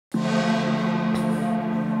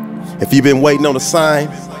If you've been waiting on a sign,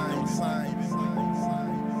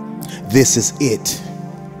 this is it.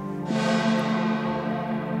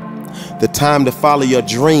 The time to follow your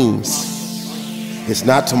dreams is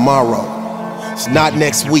not tomorrow. It's not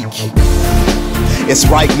next week. It's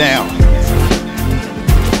right now.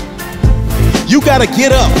 You gotta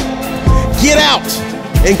get up, get out,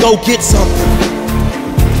 and go get something.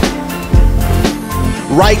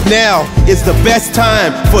 Right now is the best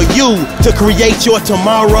time for you to create your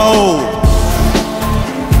tomorrow.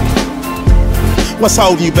 What's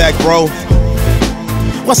holding you back, bro?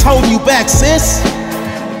 What's holding you back, sis?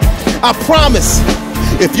 I promise,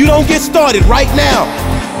 if you don't get started right now,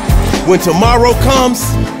 when tomorrow comes,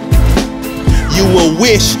 you will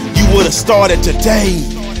wish you would have started today.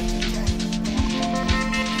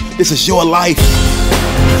 This is your life,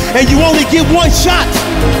 and you only get one shot.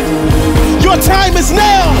 Your time is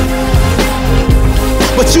now.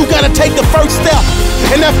 But you gotta take the first step,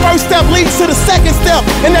 and that first step leads to the second step,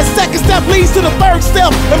 and that second step leads to the third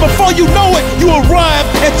step, and before you know it, you arrive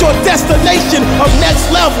at your destination of next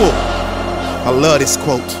level. I love this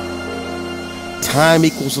quote. Time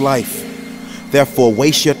equals life. Therefore,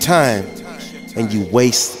 waste your time, and you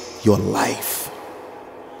waste your life.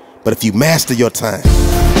 But if you master your time,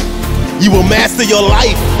 you will master your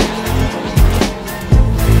life.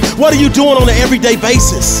 What are you doing on an everyday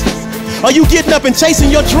basis? Are you getting up and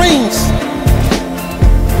chasing your dreams?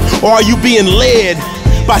 Or are you being led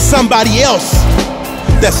by somebody else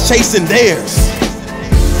that's chasing theirs?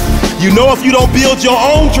 You know, if you don't build your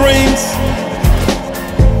own dreams,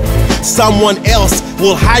 someone else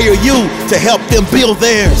will hire you to help them build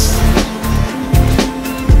theirs.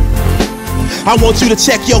 I want you to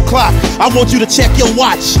check your clock. I want you to check your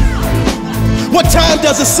watch. What time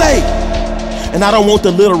does it say? And I don't want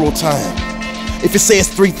the literal time. If it says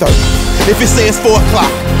 3:30, if it says 4 o'clock,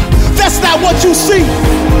 that's not what you see.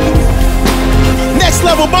 Next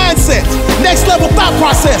level mindset, next level thought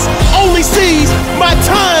process only sees my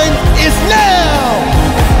time is now.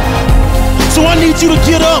 So I need you to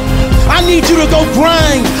get up. I need you to go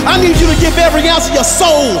grind. I need you to give every ounce of your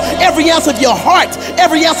soul, every ounce of your heart,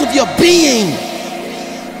 every ounce of your being.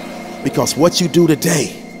 Because what you do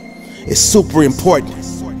today is super important,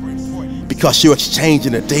 because you're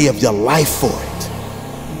exchanging a day of your life for it.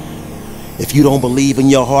 If you don't believe in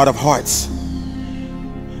your heart of hearts,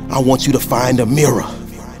 I want you to find a mirror,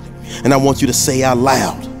 and I want you to say out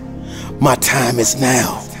loud, my time is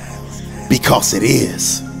now, because it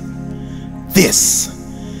is. This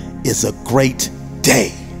is a great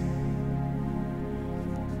day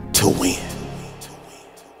to win.